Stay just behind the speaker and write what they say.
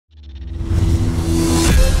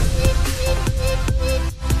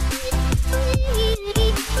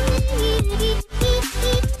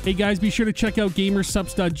Hey guys, be sure to check out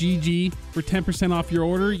gamersupps.gg for 10% off your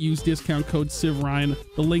order. Use discount code CivRyan.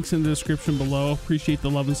 The link's in the description below. Appreciate the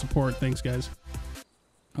love and support. Thanks, guys.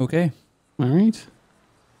 Okay. All right.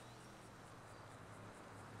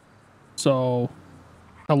 So,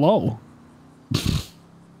 hello.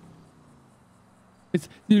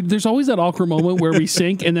 Dude, there's always that awkward moment where we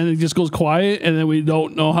sync and then it just goes quiet and then we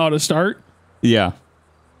don't know how to start. Yeah.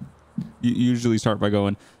 You usually start by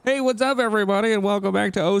going, hey, what's up, everybody, and welcome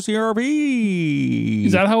back to OCRP.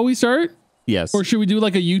 Is that how we start? Yes. Or should we do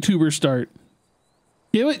like a YouTuber start?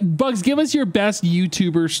 Bugs, give us your best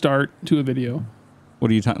YouTuber start to a video.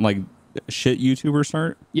 What are you talking, like shit YouTuber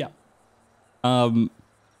start? Yeah.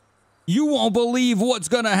 You won't believe what's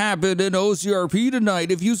going to happen in OCRP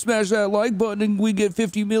tonight. If you smash that like button and we get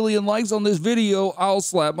 50 million likes on this video, I'll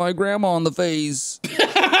slap my grandma in the face.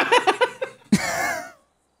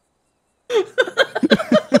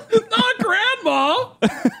 Not grandma.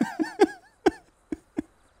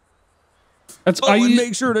 And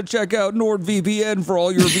make sure to check out NordVPN for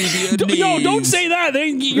all your VPN needs. No, don't say that.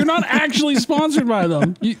 You're not actually sponsored by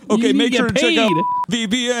them. Okay, make sure to check out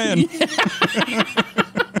VPN.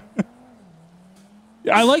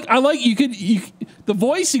 I like you could the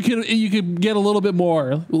voice you could get a little bit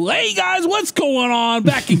more. Hey guys, what's going on?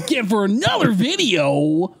 Back again for another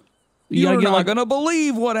video. You're not gonna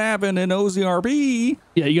believe what happened in OCRP.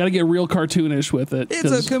 Yeah, you got to get real cartoonish with it.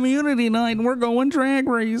 It's a community night, and we're going drag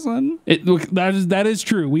racing. That is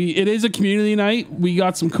true. It is a community night. We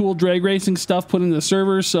got some cool drag racing stuff put in the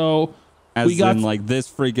server. So we got like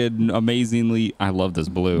this freaking amazingly. I love this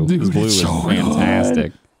blue. Dude, this blue is so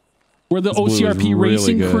fantastic. Good. We're the OCRP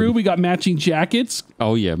racing crew. We got matching jackets.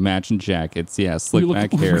 Oh yeah, matching jackets. Yeah, slick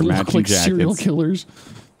back hair, matching jackets. Serial killers.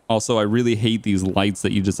 Also, I really hate these lights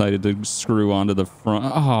that you decided to screw onto the front.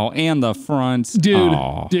 Oh, and the front.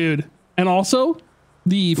 Dude. And also,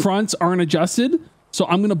 the fronts aren't adjusted, so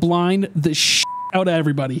I'm going to blind the shit out of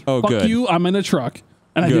everybody. Oh, Fuck you, I'm in a truck.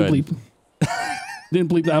 And I didn't bleep.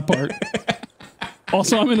 Didn't bleep that part.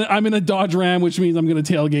 Also, I'm in a Dodge Ram, which means I'm going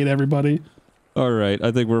to tailgate everybody. All right,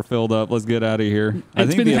 I think we're filled up. Let's get out of here.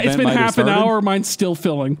 It's been half an hour. Mine's still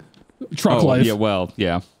filling. Truck life. Yeah, well,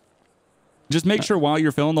 yeah. Just make sure while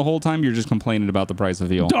you're filling the whole time, you're just complaining about the price of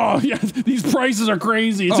fuel. Oh, yeah. These prices are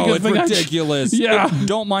crazy. It's ridiculous. Yeah.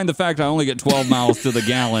 Don't mind the fact I only get 12 miles to the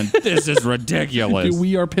gallon. This is ridiculous. Dude,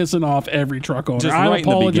 we are pissing off every truck owner. Just I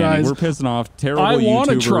apologize. We're pissing off terrible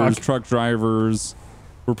YouTubers, truck drivers.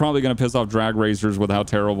 We're probably going to piss off drag racers with how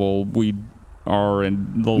terrible we are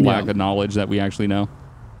and the lack of knowledge that we actually know.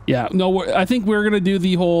 Yeah. No, I think we're going to do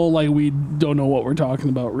the whole, like, we don't know what we're talking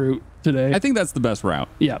about route today. I think that's the best route.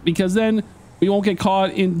 Yeah, because then we won't get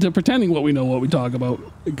caught into pretending what we know what we talk about.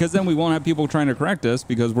 Because then we won't have people trying to correct us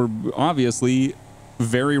because we're obviously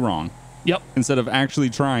very wrong. Yep. Instead of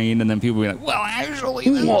actually trying, and then people be like, well, actually,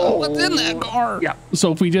 what's in that car? Yeah.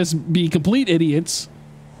 So if we just be complete idiots,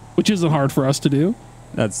 which isn't hard for us to do.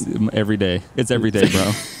 That's every day. It's every day,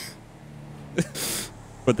 bro.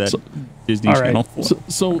 Put that Disney Channel.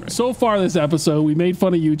 So far this episode, we made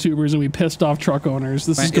fun of YouTubers and we pissed off truck owners.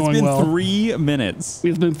 This is going well. It's been 3 minutes.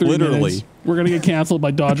 It's been 3 minutes. We're going to get canceled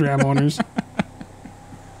by Dodge Ram owners.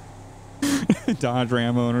 Dodge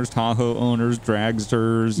Ram owners, Tahoe owners,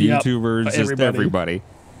 dragsters, YouTubers, just everybody.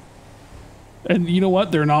 And you know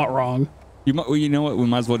what? They're not wrong. You know what? We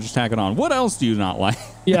might as well just tack it on. What else do you not like?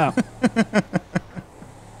 Yeah.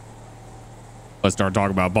 Let's start talking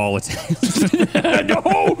about politics.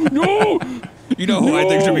 No. You know who I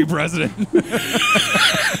think should be president?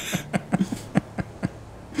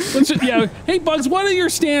 Yeah. Hey, Bugs, what are your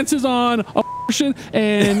stances on abortion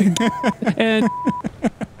and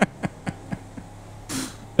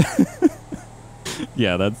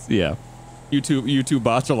Yeah, that's YouTube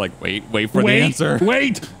bots are like, wait for the answer.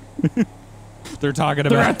 Wait. They're talking about.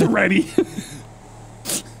 They're at the ready.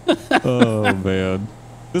 Oh man.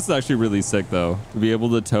 This is actually really sick, though, to be able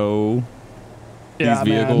to tow these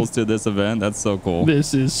vehicles to this event. That's so cool.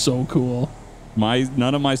 This is so cool.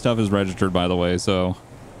 None of my stuff is registered, by the way, so.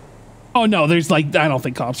 Oh, no, there's like, I don't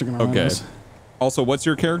think cops are going to run this. Also, what's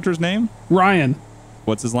your character's name? Ryan.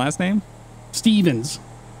 What's his last name? Stevens.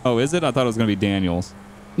 Oh, is it? I thought it was going to be Daniels.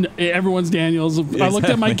 No, everyone's Daniels. Exactly. I looked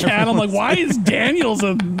at my cat. I'm like, why is Daniels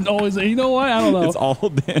always, you know what? I don't know. It's all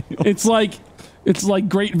Daniels. It's like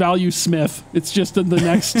Great Value Smith. It's just the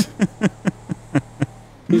next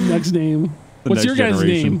the next name. What's your guys'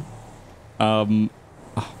 name? I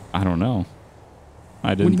don't know.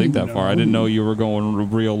 I didn't think that far. I didn't know you were going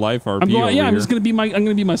real life RP. I'm just gonna be I'm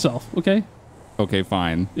gonna be myself. Okay. Okay,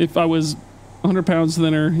 fine. If I was 100 pounds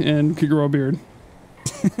thinner and could grow a beard.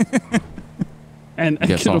 and I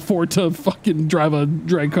can afford to fucking drive a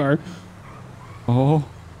drag car. Oh.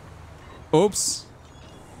 Oops.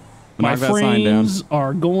 My frames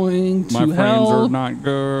are going to hell. My frames are not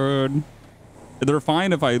good. They're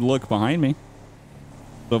fine if I look behind me.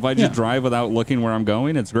 So if I just drive without looking where I'm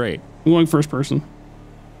going, it's great. I'm going first person.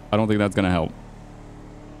 I don't think that's going to help.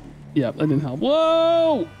 Yeah, that didn't help.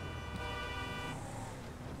 Whoa!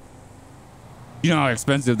 You know how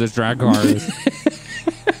expensive this drag car is.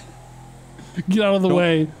 Get out of the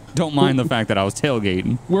way. Don't mind the fact that I was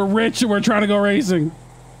tailgating. We're rich and we're trying to go racing.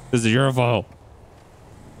 This is your fault.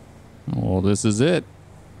 Well, this is it.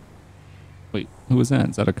 Wait, who is that?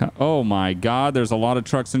 Is that a cop? Oh my God, there's a lot of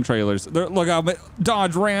trucks and trailers. Look out,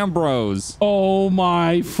 Dodge Ram Bros. Oh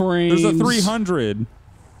my frames. There's a 300.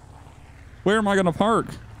 Where am I going to park?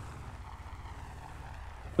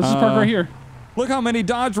 Let's just park right here. Look how many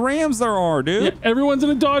Dodge Rams there are, dude. Yeah, everyone's in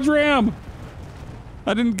a Dodge Ram.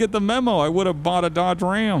 I didn't get the memo. I would have bought a Dodge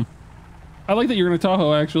Ram. I like that you're in a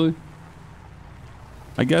Tahoe, actually.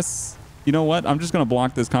 I guess, you know what? I'm just going to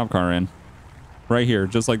block this cop car in. Right here,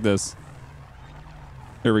 just like this.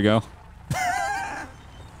 Here we go. I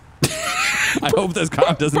hope this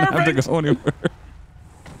cop doesn't have to go anywhere.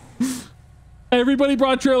 Everybody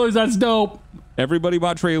brought trailers. That's dope. Everybody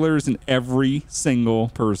bought trailers, and every single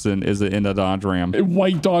person is in a Dodge Ram.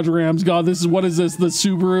 White Dodge Rams. God, what is this? The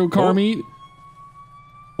Subaru car meet?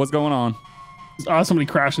 What's going on? Somebody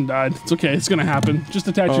crashed and died. It's okay. It's going to happen. Just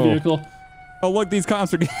attach your vehicle. Oh, look, these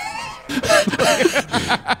cops are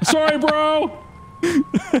Sorry, bro.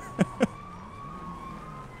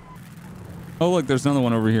 Oh, look, there's another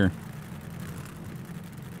one over here.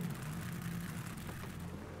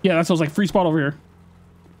 Yeah, that sounds like free spot over here.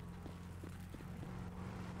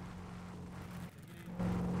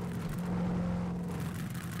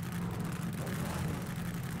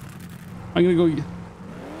 I'm gonna go.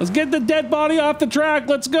 Let's get the dead body off the track.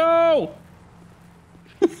 Let's go.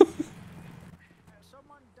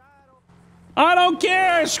 I don't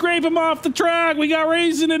care. Scrape him off the track. We got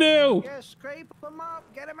racing to do. Yeah, scrape him up.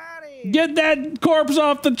 Get him out of here. Get that corpse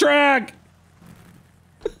off the track.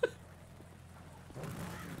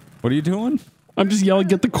 What are you doing? I'm just yelling,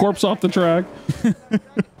 get the corpse off the track.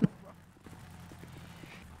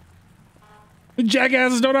 The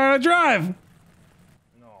jackasses don't know how to drive.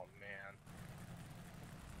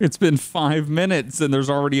 It's been 5 minutes and there's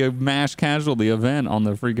already a mass casualty event on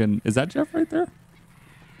the freaking... Is that Jeff right there?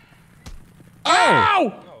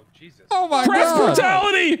 Oh! Oh, Jesus. Oh my Press God.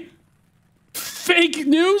 brutality! Fake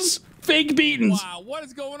news? Fake beatings. Wow, what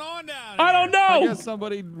is going on down here? I don't I know. guess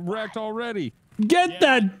somebody wrecked already. Get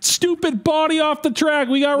that stupid body off the track.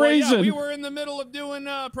 We got racing. Yeah, we were in the middle of doing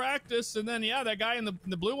practice, and then, that guy in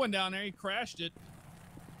the blue one down there, he crashed it.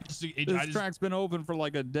 This track's been open for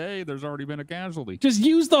like a day. There's already been a casualty. Just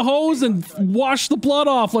use the hose and wash the blood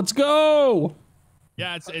off. Let's go.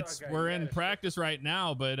 Yeah, we're in practice right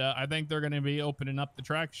now, but I think they're going to be opening up the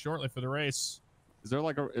track shortly for the race. Is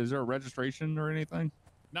there a registration or anything?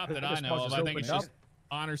 Not that I know of. I think it's just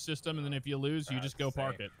honor system, and then if you lose, you just go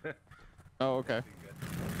park it. Oh, okay.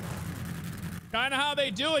 Kind of how they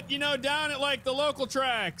do it, down at like the local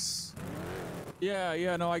tracks.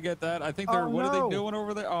 Yeah, no, I get that. I think they're, what are they doing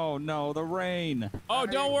over there? Oh, no, the rain. Oh,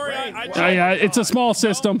 don't worry. Yeah, it's a small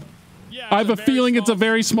system. Yeah, I have a feeling it's a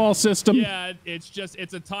very small system. Yeah, it's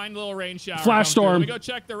a tiny little rain shower. Flash storm. Let me go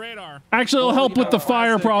check the radar. Actually, it'll help with the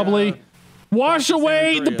fire probably. Wash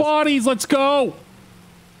away the bodies. Let's go.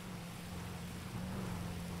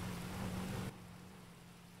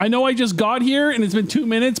 I know I just got here and it's been 2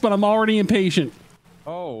 minutes, but I'm already impatient.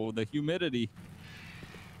 Oh, the humidity.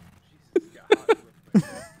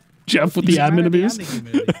 Jeff with the admin abuse. It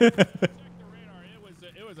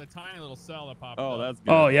was a tiny little cell that popped up. Oh, that's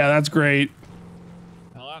good. Oh, yeah, that's great.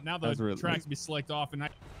 Now the tracks be slicked off. And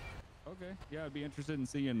okay, yeah, I'd be interested in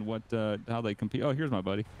seeing what how they compete. Oh, here's my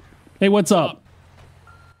buddy. Hey, what's up?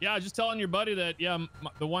 Yeah, I was just telling your buddy that,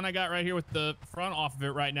 the one I got right here with the front off of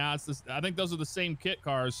it right now, I think those are the same kit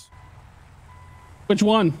cars. Which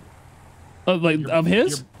one? Of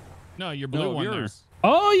his? Your blue one there.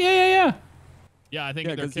 Oh, yeah. Yeah, I think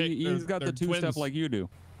yeah, because he's got the two-step like you do.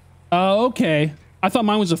 Oh, okay. I thought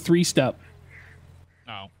mine was a 3-step.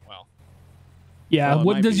 Oh, well. Yeah. Well,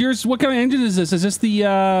 what does yours? What kind of engine is this? Is this the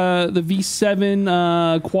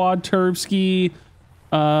V7 quad turb ski,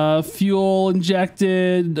 fuel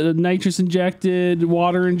injected, nitrous injected,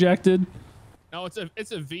 water injected? No, it's a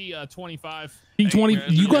V25. V20.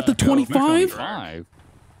 You got the 25?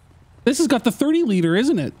 This has got the 30 liter,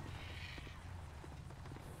 isn't it?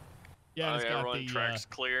 Yeah, it's got everyone, the track's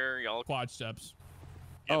clear. Y'all quad steps.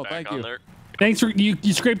 Oh, thank you. there. Thanks for you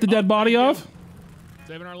scraped the dead body off.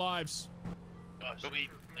 Saving our lives. Sweet.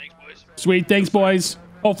 Thanks, boys. Sweet. Thanks, boys.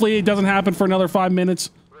 Hopefully it doesn't happen for another 5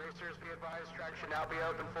 minutes. Racers, be advised, track should now be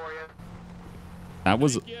open for you. That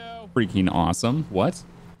was Thank you. freaking awesome. What?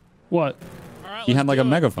 What? All right, He had let's like a do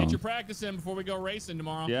it. megaphone. Get your practice in before we go racing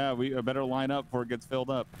tomorrow. Yeah, we better line up before it gets filled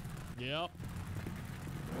up. Yep.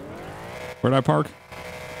 Where'd I park?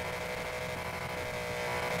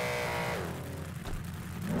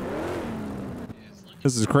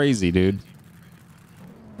 This is crazy, dude.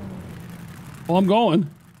 Well, I'm going.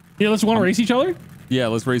 Yeah, let's want to race each other. Yeah,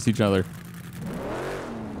 let's race each other.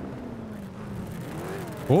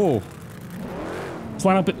 Oh, Let's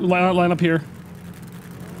line up here.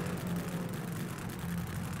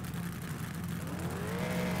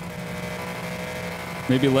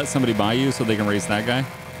 maybe let somebody buy you so they can race that guy.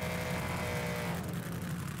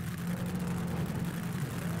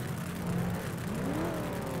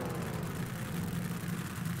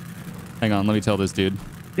 Hang on, let me tell this dude.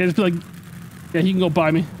 Yeah, just be like, yeah, he can go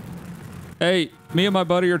buy me. Hey, me and my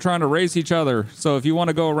buddy are trying to race each other. So if you want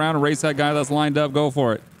to go around and race that guy that's lined up, go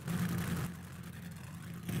for it.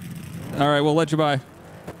 All right, we'll let you buy.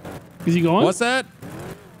 Is he going? What's that?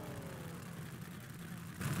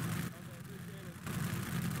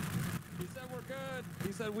 He said we're good.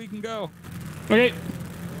 He said we can go. Okay.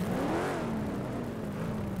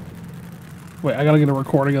 Wait, I gotta get a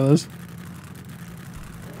recording of this.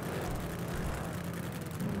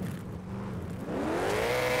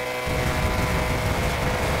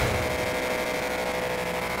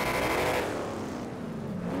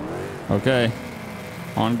 Okay.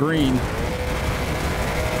 On green.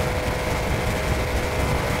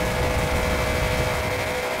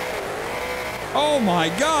 Oh my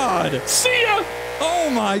God. See ya! Oh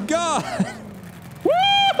my God.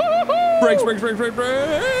 Woo-hoo-hoo! Brakes, brakes, brakes, brakes,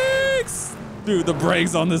 brakes. Dude, the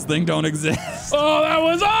brakes on this thing don't exist. Oh, that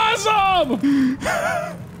was awesome!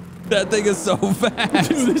 That thing is so fast.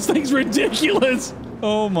 Dude, this thing's ridiculous.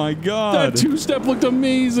 Oh my God. That two-step looked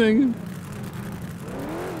amazing.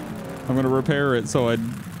 I'm gonna repair it so I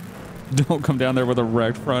don't come down there with a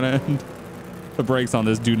wrecked front end. The brakes on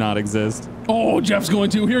this do not exist. Oh, Jeff's going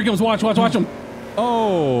to. Here he comes. Watch, watch, watch him.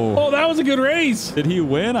 Oh. Oh, that was a good race. Did he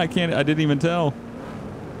win? I didn't even tell.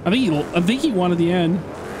 I think he won at the end.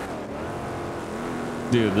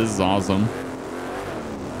 Dude, this is awesome.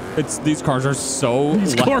 These cars are so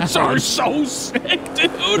These loud. cars are so sick,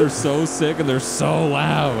 dude. They're so sick and they're so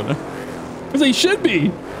loud. As they should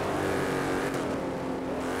be.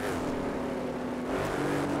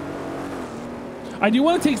 I do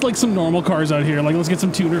want to take like some normal cars out here. Like let's get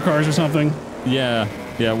some tuner cars or something. Yeah,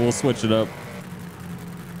 we'll switch it up.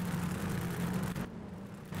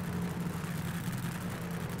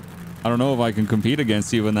 I don't know if I can compete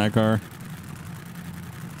against you in that car.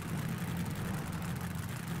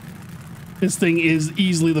 This thing is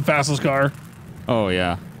easily the fastest car. Oh,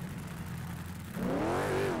 yeah.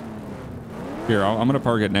 Here, I'm going to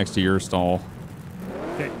park it next to your stall.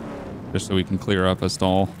 Okay. Just so we can clear up a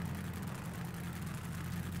stall.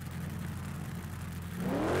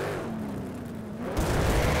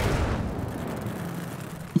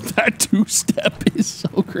 That two-step is so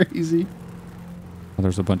crazy. Oh,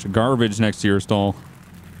 there's a bunch of garbage next to your stall.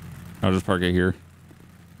 I'll just park it here.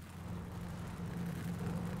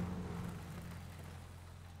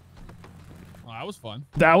 Well, that was fun.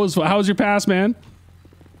 That was, how was your pass, man?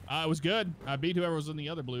 It was good. I beat whoever was in the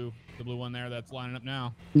other blue one there that's lining up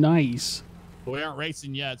now. Nice. But we aren't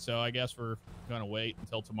racing yet, so I guess we're gonna wait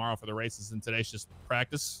until tomorrow for the races, and today's just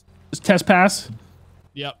practice. Just test pass.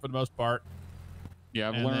 Yep, for the most part. Yeah,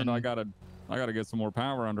 I've And learned then- I gotta get some more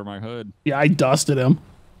power under my hood. Yeah, I dusted him.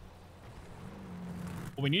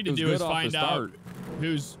 What we need to It was do good is off the find out start.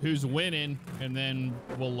 who's winning, and then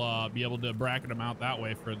we'll be able to bracket them out that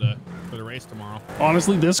way for the race tomorrow.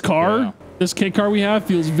 Honestly, this car, Yeah. this kit car we have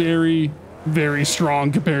feels very, very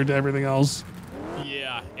strong compared to everything else.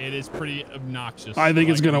 Yeah, it is pretty obnoxious. I think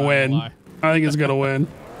it's Like, gonna I'm not win. lie. I think it's gonna win.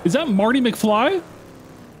 Is that Marty McFly?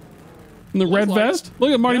 In the Looks red like it. vest?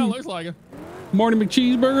 Look at Marty, Yeah, looks like it. Marty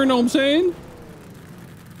McCheeseburger, know what I'm saying?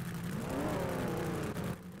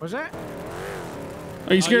 What's that?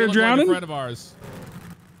 Are you scared of drowning? Like a friend of ours.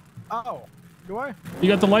 Oh, do I? You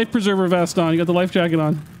got the life preserver vest on. You got the life jacket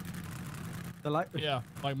on. The light? Yeah,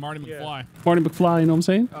 like Marty Yeah. McFly. Marty McFly, you know what I'm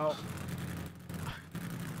saying? Oh,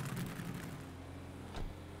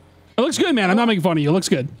 It looks good, man. I'm not making fun of you. It looks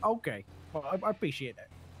good. okay. Well, I appreciate that.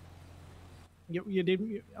 You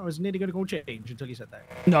didn't. I was nearly gonna go change until you said that.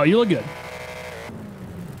 No, you look good.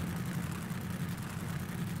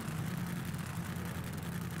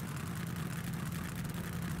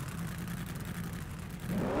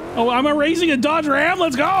 Oh, I'm erasing a Dodge Ram.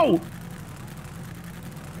 Let's go.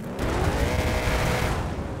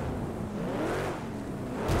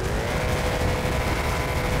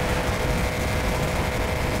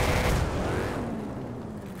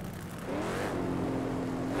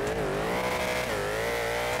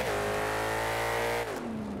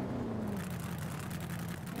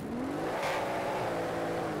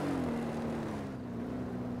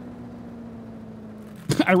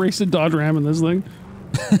 I raced a Dodge Ram in this thing.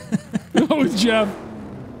 Oh, it's Jeff.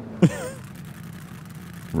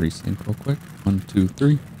 Racing real quick. 1, 2,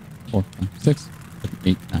 3, 4, 5, 6, 7,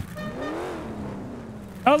 8, 9.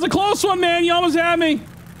 That was a close one, man. You almost had me.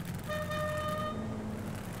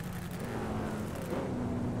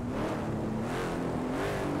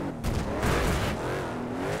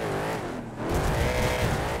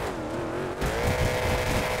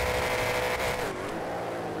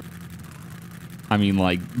 I mean,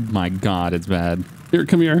 like, my God, it's bad. Here,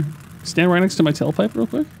 come here. Stand right next to my tailpipe real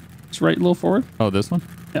quick. Just right a little forward. Oh, this one?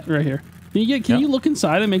 Yeah, right here. Can you look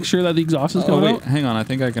inside and make sure that the exhaust is going out? Hang on. I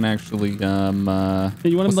think I can actually, you want what's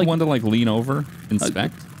to the one to, like, lean over,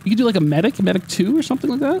 inspect? You could do like a medic 2 or something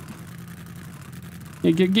like that.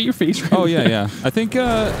 Yeah, get your face right. Oh, yeah. I think,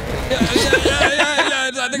 yeah.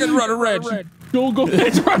 I think it's running red. Go.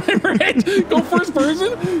 It's running red. Go first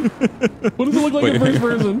person. What does it look like in first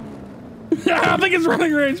person? I think it's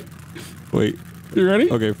running red. Wait. You ready?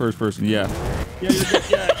 Okay, first person. Yeah. Yeah, you're good.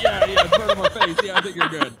 Yeah. It's right on my face. Yeah, I think you're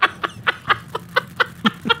good.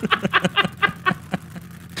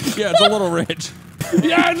 Yeah, it's a little rich.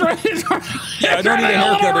 Yeah, it's right. Yeah, I don't need a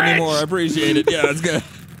haircut anymore. I appreciate it. Yeah, that's good.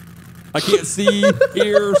 I can't see,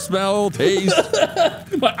 hear, smell, taste.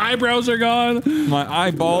 My eyebrows are gone. My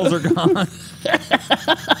eyeballs are gone.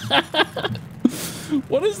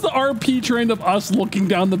 What is the RP trend of us looking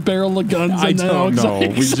down the barrel of guns? I and then don't know.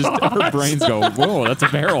 exciting We just, shots? our brains go, whoa, that's a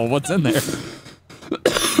barrel. What's in there?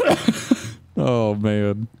 Oh,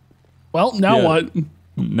 man. Well, now Yeah. what?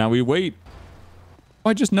 Now we wait.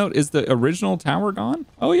 Oh, I just note, is the original tower gone?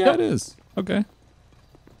 Oh, yeah, Yep. it is. Okay.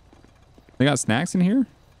 They got snacks in here?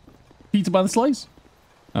 Pizza by the slice.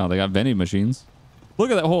 Oh, they got vending machines.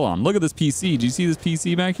 Look at that. Hold on. Look at this PC. Do you see this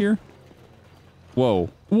PC back here? Whoa.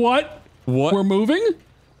 What? What? We're moving?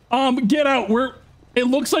 Get out. It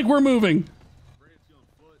looks like we're moving.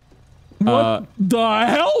 What the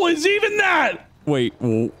hell was even that? Wait.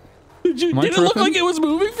 Did it look tripping? like it was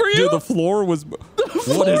moving for you? Dude, the floor was...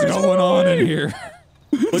 What is going on in here?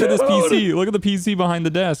 Look at this PC. Look at the PC behind the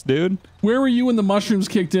desk, dude. Where were you when the mushrooms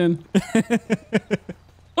kicked in?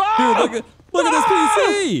 Dude, look at this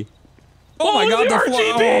PC. Oh my God, the floor.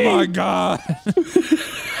 Oh my God.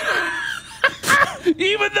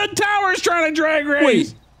 Even the tower's trying to drag race.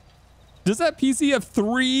 Wait. Does that PC have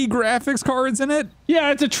 3 graphics cards in it?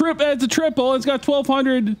 Yeah, it's a triple. It's got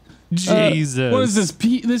 1200. Jesus. What is this?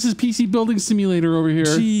 This is PC Building Simulator over here.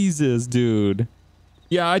 Jesus, dude.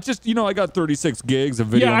 Yeah, I got 36 gigs of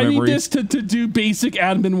video memory. Yeah, I need this to do basic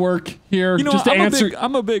admin work here. You know, just to answer.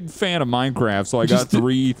 I'm a big fan of Minecraft, so I got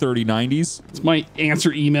 3 3090s. It's my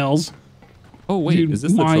answer emails. Oh, wait, Dude, is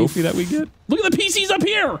this the trophy that we get? Look at the PCs up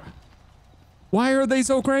here. Why are they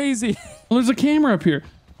so crazy? Well, there's a camera up here.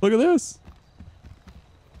 Look at this.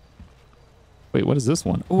 Wait, what is this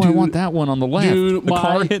one? Oh, I want that one on the left. Dude, the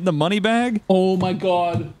car hitting the money bag? Oh my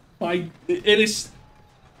God.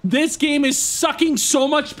 This game is sucking so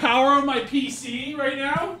much power on my PC right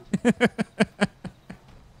now.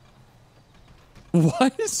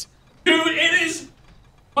 What? Dude, it is.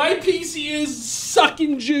 My PC is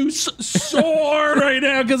sucking juice so hard right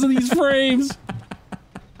now because of these frames.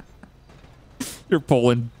 You're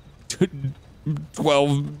pulling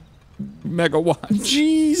 12 megawatts.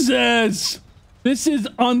 Jesus. This is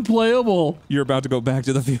unplayable. You're about to go back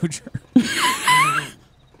to the future.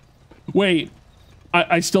 Wait.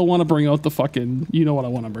 I still want to bring out the fucking... You know what I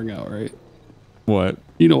want to bring out, right? What?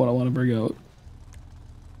 You know what I want to bring out.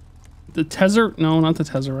 The Tesseract? No, not the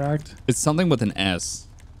Tesseract. It's something with an S.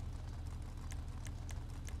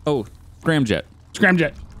 Oh, Scramjet.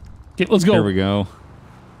 Scramjet. Okay, let's go. Here we go.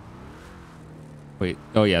 Wait.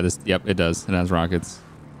 Oh, yeah. Yep, it does. It has rockets.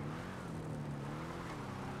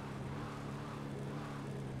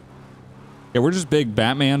 Yeah, we're just big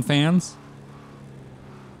Batman fans.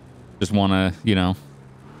 Just want to,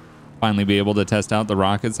 finally be able to test out the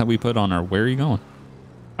rockets that we put on our... Where are you going?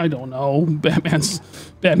 I don't know. Batman.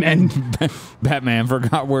 Batman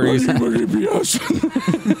forgot where he's at. Where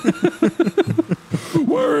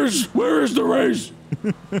is the race?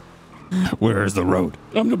 Where is the road?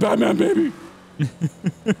 I'm the Batman, baby. I'm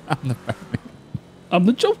the Batman. I'm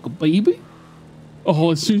the Joker, baby. Oh,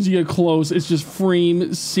 as soon as you get close, it's just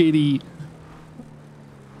frame city.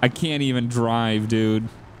 I can't even drive, dude.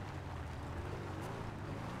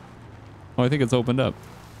 Oh, I think it's opened up.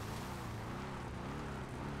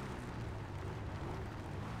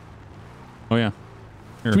 Oh, yeah.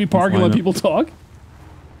 Here, Should we park and let line up. people talk?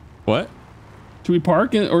 What? Should we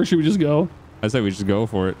park or should we just go? I say we should go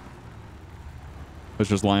for it. Let's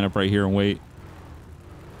just line up right here and wait.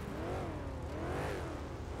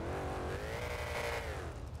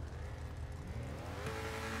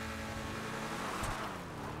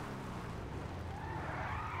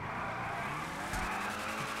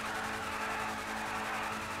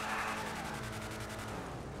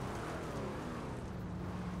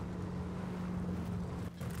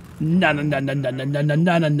 Na na na na na na na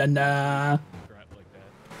na na na na.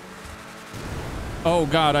 Oh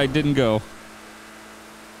God, I didn't go.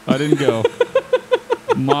 I didn't go.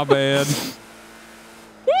 My bad.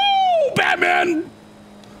 Woo! Batman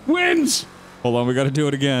wins. Hold on, we got to do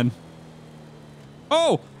it again.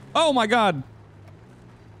 Oh! Oh my God!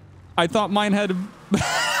 I thought mine had.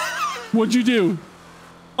 What'd you do?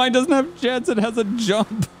 Mine doesn't have jets. It has a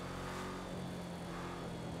jump.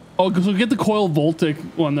 Oh, so get the coil Voltic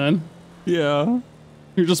one then. Yeah.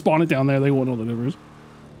 You just spawn it down there. They won't know the difference.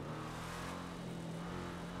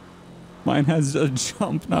 Mine has a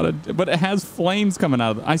jump, not a. But it has flames coming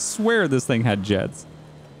out of it. I swear this thing had jets.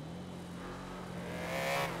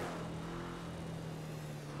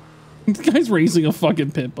 This guy's racing a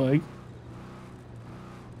fucking pit bike.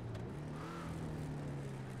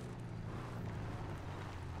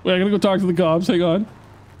 Wait, I gotta go talk to the cops. Hang on.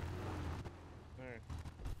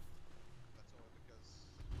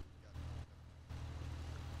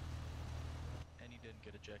 And you didn't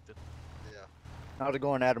get ejected. Yeah. How's it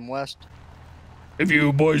going, Adam West? If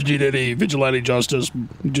you boys need any vigilante justice,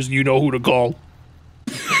 just you know who to call.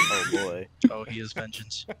 Oh boy. Oh, he is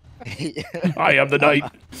vengeance. I am the knight.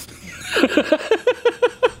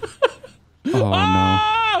 Oh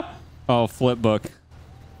no. Oh, flip book.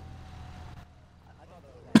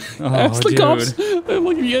 Oh, Ask the dude. cops.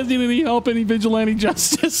 Look, if you guys need any help, any vigilante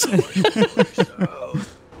justice. Let's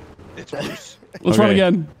run Okay.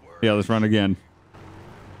 again. Yeah, let's run again.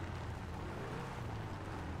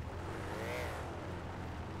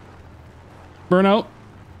 Burnout.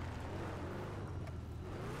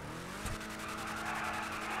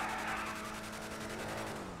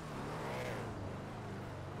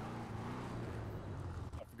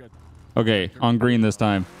 Okay, on green this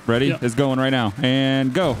time. Ready? Yeah. It's going right now.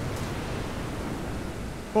 And go.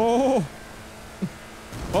 Oh.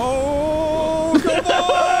 Oh, come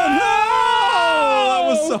on. No! That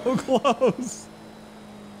was so close.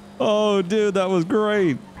 Oh, dude, that was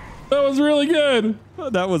great. That was really good.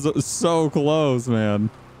 That was so close, man.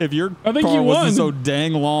 If your I think car you wasn't won. so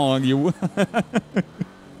dang long, you.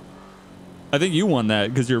 I think you won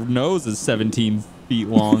that because your nose is 17 feet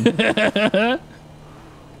long.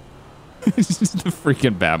 It's just a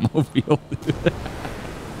freaking Batmobile.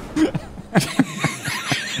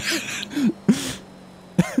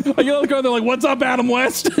 I get out of the car, they're like, what's up, Adam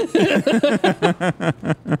West?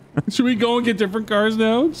 Should we go and get different cars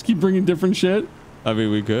now? Just keep bringing different shit? I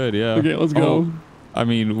mean, we could, yeah. Okay, let's go. Oh, I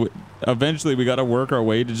mean, eventually we got to work our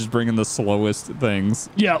way to just bring in the slowest things.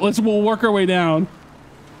 Yeah, we'll work our way down.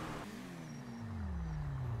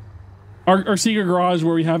 Our secret garage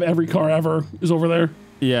where we have every car ever is over there.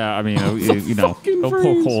 Yeah, I mean, you know, fucking they'll poke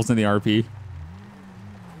frames. holes in the RP.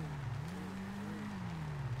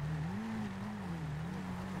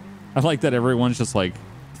 I like that everyone's just like,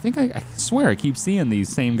 I swear I keep seeing these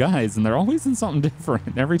same guys and they're always in something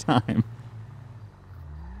different every time.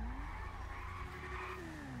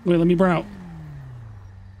 Wait, let me burn out.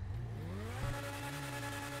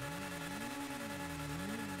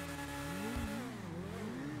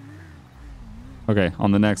 Okay,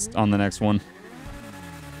 on the next one.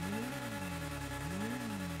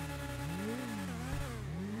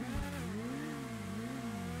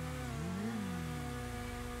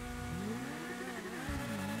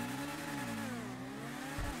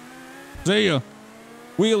 See ya.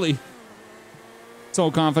 Wheelie.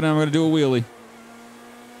 So confident I'm gonna do a wheelie.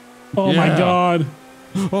 Oh my Yeah. god.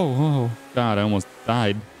 Oh God, I almost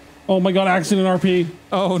died. Oh my god, accident RP.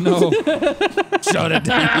 Oh no. Shut it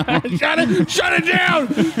down. Shut it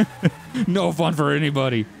down! No fun for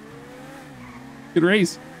anybody. Good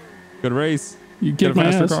race. Good race. You Get a kicked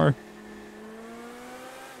my faster ass. car.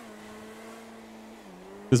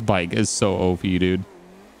 This bike is so OP, dude.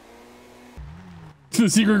 To the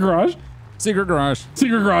secret garage? Secret garage.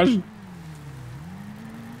 Secret garage.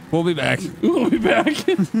 We'll be back. We'll be back.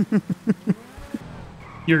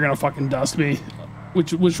 You're gonna fucking dust me.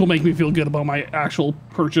 Which will make me feel good about my actual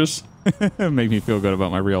purchase. Make me feel good about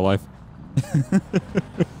my real life.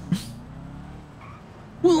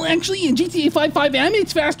 Well, actually, in GTA 5.5M,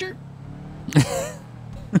 it's faster.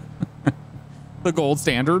 The gold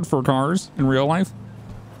standard for cars in real life.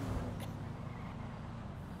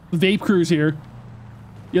 Vape crew's here.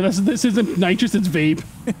 Yeah, this isn't nitrous, it's vape.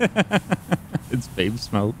 It's vape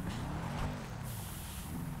smoke.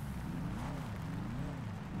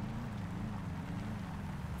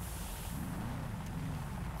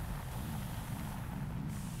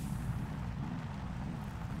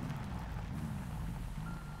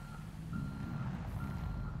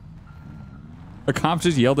 A cop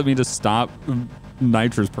just yelled at me to stop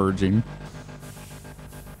nitrous purging.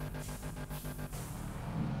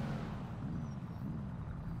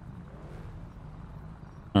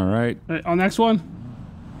 All right. On next one.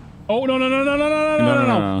 Oh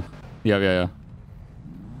no. Yeah. Here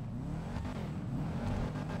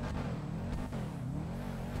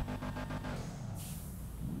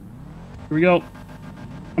we go.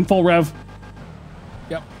 I'm full rev.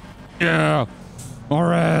 Yep. Yeah.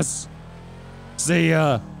 RS. See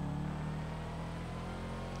ya.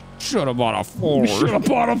 Should have bought a Ford. Should have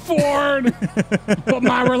bought a Ford. But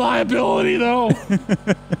my reliability, though.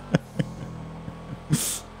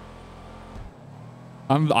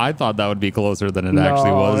 I thought that would be closer than it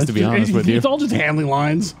actually was, to be honest with you. It's all just handling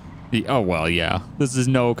lines. Oh, well, yeah. This is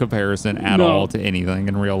no comparison at all to anything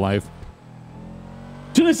in real life.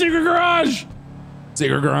 To the secret garage.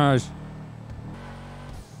 Secret garage.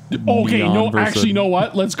 Okay, no, actually, you know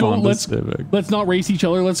what? Let's go. Let's not race each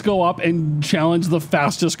other. Let's go up and challenge the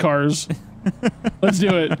fastest cars. Let's do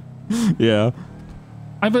it. Yeah.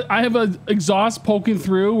 I have an exhaust poking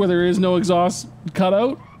through where there is no exhaust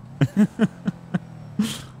cutout.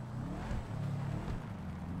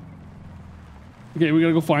 Okay, we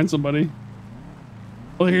gotta go find somebody.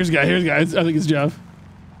 Oh, here's a guy. Here's a guy. I think it's Jeff.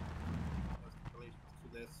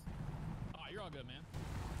 You're all good, man.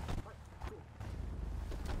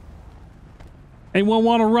 Anyone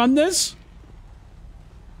want to run this?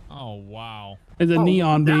 Oh, wow. It's a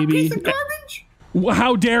neon baby. Piece of garbage?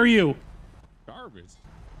 How dare you? Garbage. Is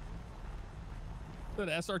that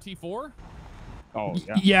SRT4? Oh,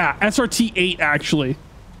 yeah. Yeah, SRT 8 actually.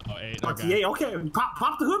 Oh, 8. Okay. Okay,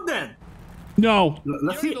 pop the hood then. No.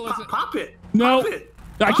 Let's see it. Pop it. No. Pop it.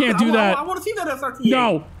 I can't do that. I want to see that SRT.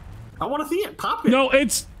 No. I want to see it. Pop it. No,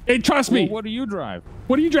 trust me. What do you drive?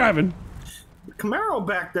 What are you driving? Camaro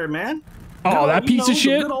back there, man. Oh, that piece of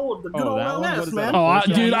shit. The good old LS, man. Oh,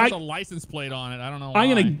 dude, There's a license plate on it. I don't know. I'm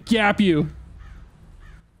gonna gap you.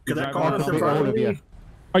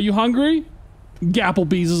 Are you hungry?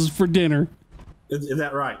 Gapplebees is for dinner. Is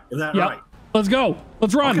that right? Is that yep. right? Let's go.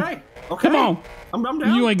 Let's run. Okay. Come on. I'm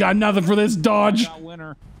down. You ain't got nothing for this Dodge.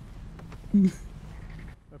 Winner.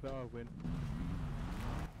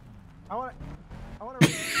 I want to.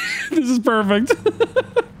 This is perfect.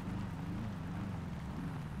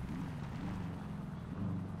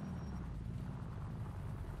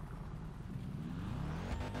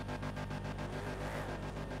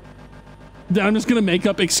 I'm just gonna make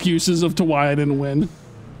up excuses of to why I didn't win.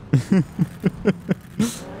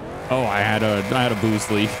 Oh, I had a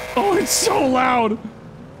boost leak. Oh, it's so loud.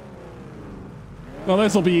 Well,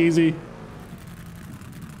 this will be easy.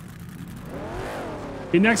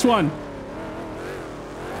 Okay, next one.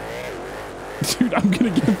 Dude, I'm gonna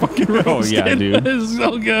get fucking roasted. Oh yeah, dude. This is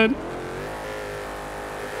so good.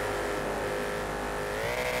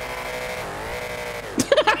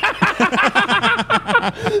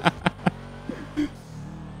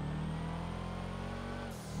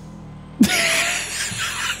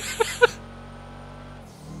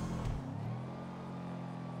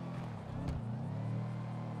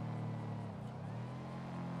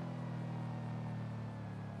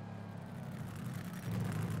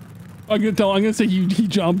 I'm gonna say he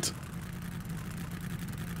jumped.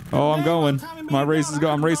 Oh, I'm going. My race is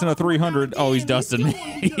going. I'm racing a 300. Oh, he's dusting me.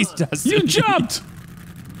 He's dusting me. You jumped.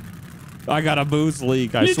 I got a boost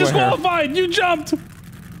leak. I You swear. disqualified. You jumped.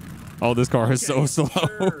 Oh, this car is so slow.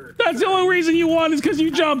 Sure. That's the only reason you won is because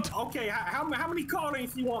you jumped. Okay, how many car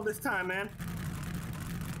lanes do you want this time, man?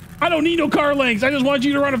 I don't need no car lengths. I just want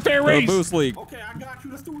you to run a fair A race. boost leak. Okay, I got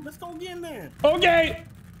you. Let's go again then. Okay.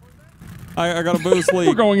 I got a boost We're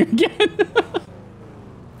leak. going again.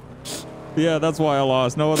 Yeah, that's why I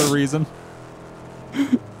lost. No other reason.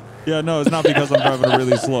 Yeah, no, it's not because I'm driving a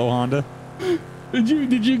really slow Honda. Did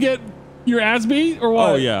you get your ass beat or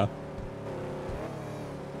what? Oh yeah.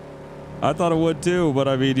 I thought it would too, but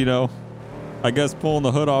I mean, you know, I guess pulling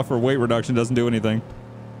the hood off for weight reduction doesn't do anything.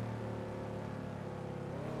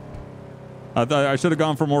 I thought I should have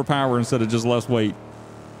gone for more power instead of just less weight.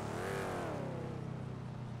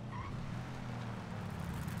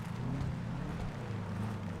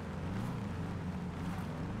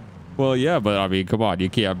 Well, yeah, but I mean, come on, you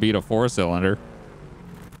can't beat a 4-cylinder.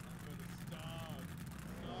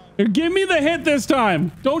 Here, give me the hit this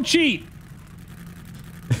time. Don't cheat.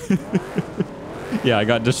 Yeah, I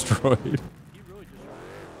got destroyed.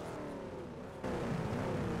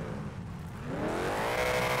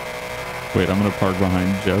 Wait, I'm gonna park behind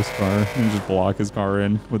Jeff's car and just block his car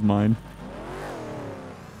in with mine.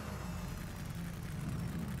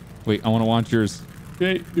 Wait, I want to watch yours.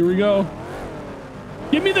 Okay, here we go.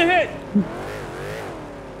 Give me the hit.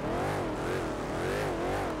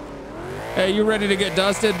 Hey, you ready to get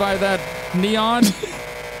dusted by that neon?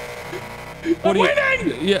 I'm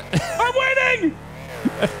winning! Yeah. I'm winning!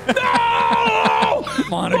 No!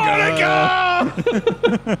 Monica.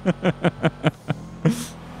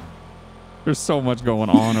 There's so much going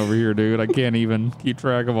on over here, dude. I can't even keep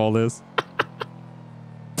track of all this.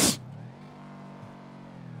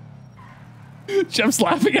 Jeff's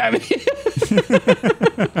laughing at me.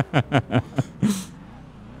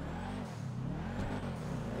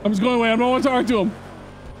 I'm just going away. I don't want to talk to him.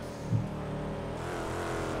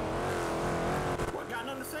 What, got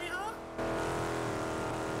nothing to say, huh?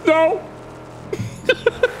 No.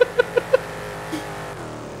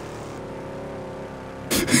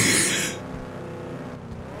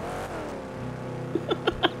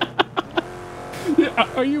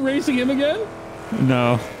 Are you racing him again?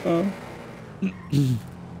 No. Oh.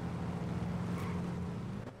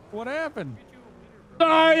 What happened?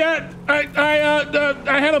 I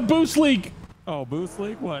had a boost leak. Oh, boost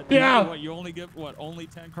leak? What? Yeah. What, you only get, what, only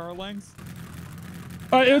 10 car lengths?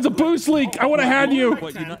 It was a boost leak. I would have had you.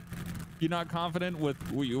 What, you're not confident with,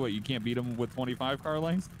 what, you can't beat him with 25 car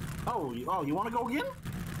lengths? Oh, you want to go again?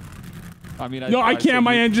 I mean, No, I can't.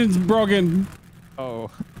 My engine's broken.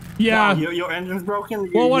 Oh. Yeah. Wow, your engine's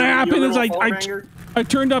broken? Well, what happened is I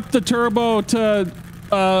turned up the turbo to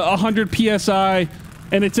 100 PSI,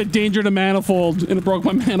 and it said danger to manifold, and it broke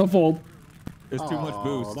my manifold. There's too much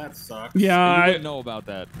boost. That sucks. Yeah, you wouldn't know about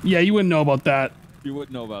that. Yeah, you wouldn't know about that. You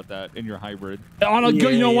wouldn't know about that in your hybrid. On a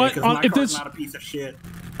good, you know what? My If car's this, not a piece of shit.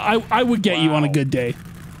 I would get you on a good day.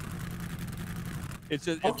 It's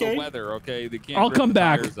just it's the weather, okay? They can't I'll rip come the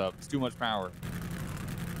back. tires up. It's too much power.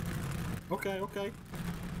 Okay.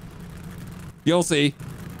 You'll see.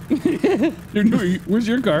 Where's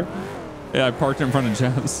your car? Yeah, I parked in front of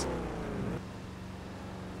Jeff's.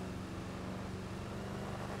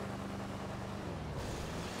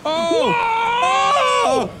 Oh!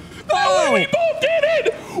 Whoa! Oh! We both did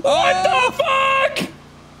it! What the fuck?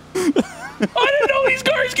 I didn't know these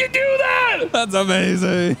cars could do that! That's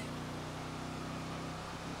amazing.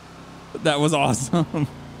 That was awesome.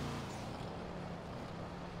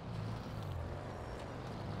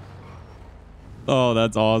 Oh,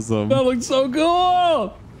 that's awesome. That looks so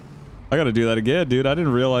cool. I gotta do that again, dude. I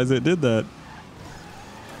didn't realize it did that.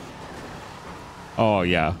 Oh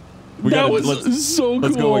yeah. Let's so cool.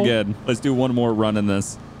 Let's go again. Let's do one more run in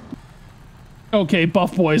this. Okay,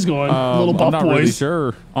 buff boys going. Little buff I'm not boys. really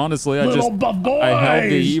sure. Honestly, buff boys. I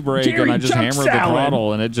held the e-brake and I just Jerry hammered Chuck the salad.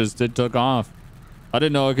 throttle and it took off. I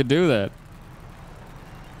didn't know it could do that.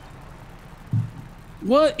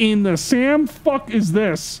 What in the Sam fuck is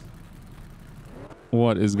this?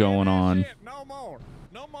 What is going on? No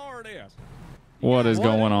more of this. What is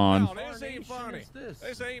going on? No, this ain't funny.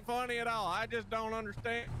 This ain't funny at all. I just don't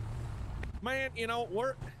understand. Man, you know,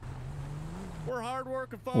 we're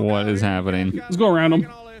hard-working folks. What is happening? Let's go around them.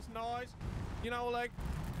 All this noise. You know, like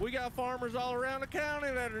we got farmers all around the county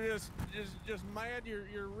that are just mad.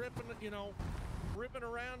 You're ripping, ripping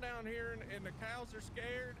around down here, and the cows are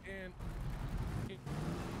scared. And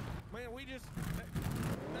man, we just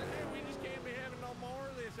can't be having no more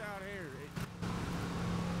of this out here.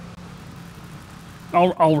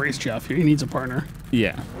 I'll race Jeff here. He needs a partner.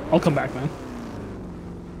 Yeah. I'll come back, man.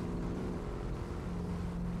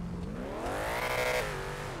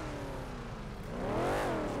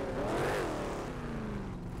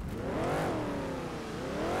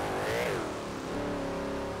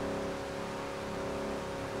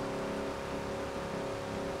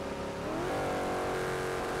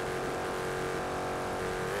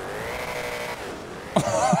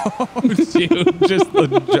 Dude, just the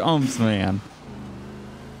jumps, man.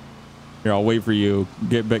 Here, I'll wait for you.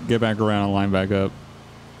 Get back around and line back up.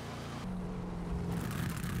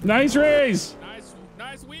 Nice race.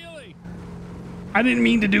 Nice wheelie. I didn't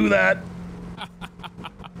mean to do that.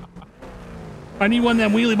 I need one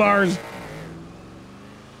of them wheelie bars.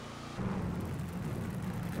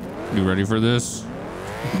 You ready for this?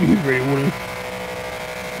 You ready, Woody?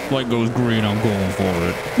 Light goes green, I'm going for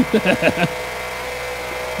it.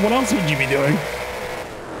 What else would you be doing?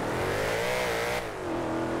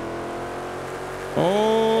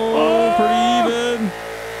 Oh, pretty even.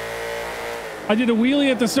 I did a wheelie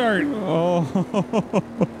at the start. Oh.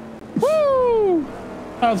 Woo!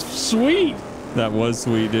 That was sweet. That was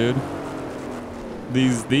sweet, dude.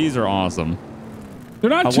 These are awesome. They're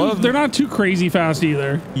not too crazy fast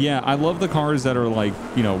either. Yeah, I love the cars that are like,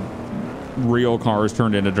 real cars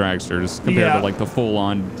turned into dragsters compared to like the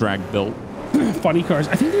full-on drag built. Funny cars.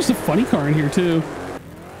 I think there's a funny car in here too.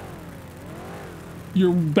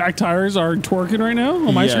 Your back tires are twerking right now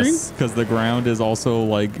on my screen? Yes, because the ground is also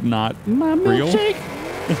like not my real. Milkshake.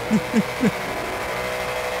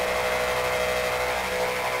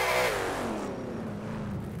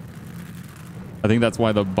 I think that's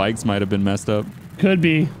why the bikes might have been messed up. Could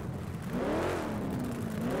be.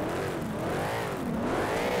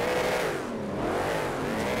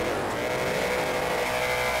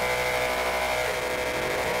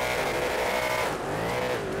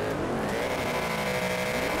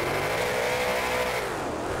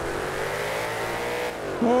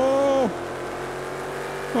 Oh!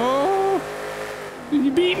 Oh!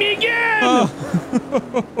 You beat me again! Oh.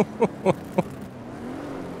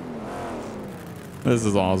 This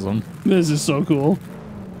is awesome. This is so cool.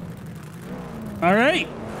 All right.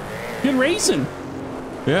 Good racing.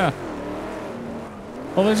 Yeah.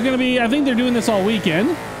 Well, there's going to be, I think they're doing this all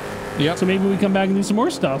weekend. Yep. So maybe we come back and do some more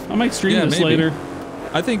stuff. I might stream this maybe. later.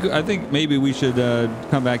 I think maybe we should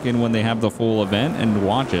come back in when they have the full event and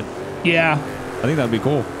watch it. Yeah. I think that'd be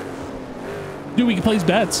cool. Dude, we can place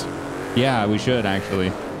bets. Yeah, we should actually.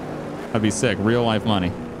 That'd be sick. Real life money.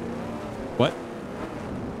 What?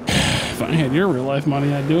 If I had your real life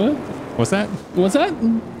money, I'd do it. What's that? What's that?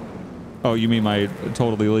 Oh, you mean my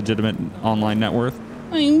totally legitimate online net worth?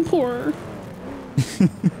 I'm poor.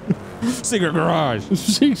 Secret garage.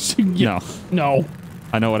 Yeah. No.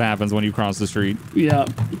 I know what happens when you cross the street. Yeah.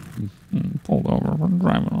 Pulled over. We're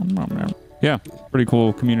driving on. Yeah, pretty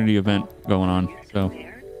cool community event going on. So,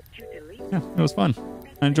 yeah, it was fun.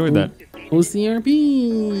 I enjoyed that.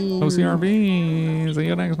 OCRP. OCRP. See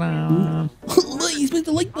you next time. Please hit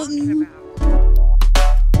the like button.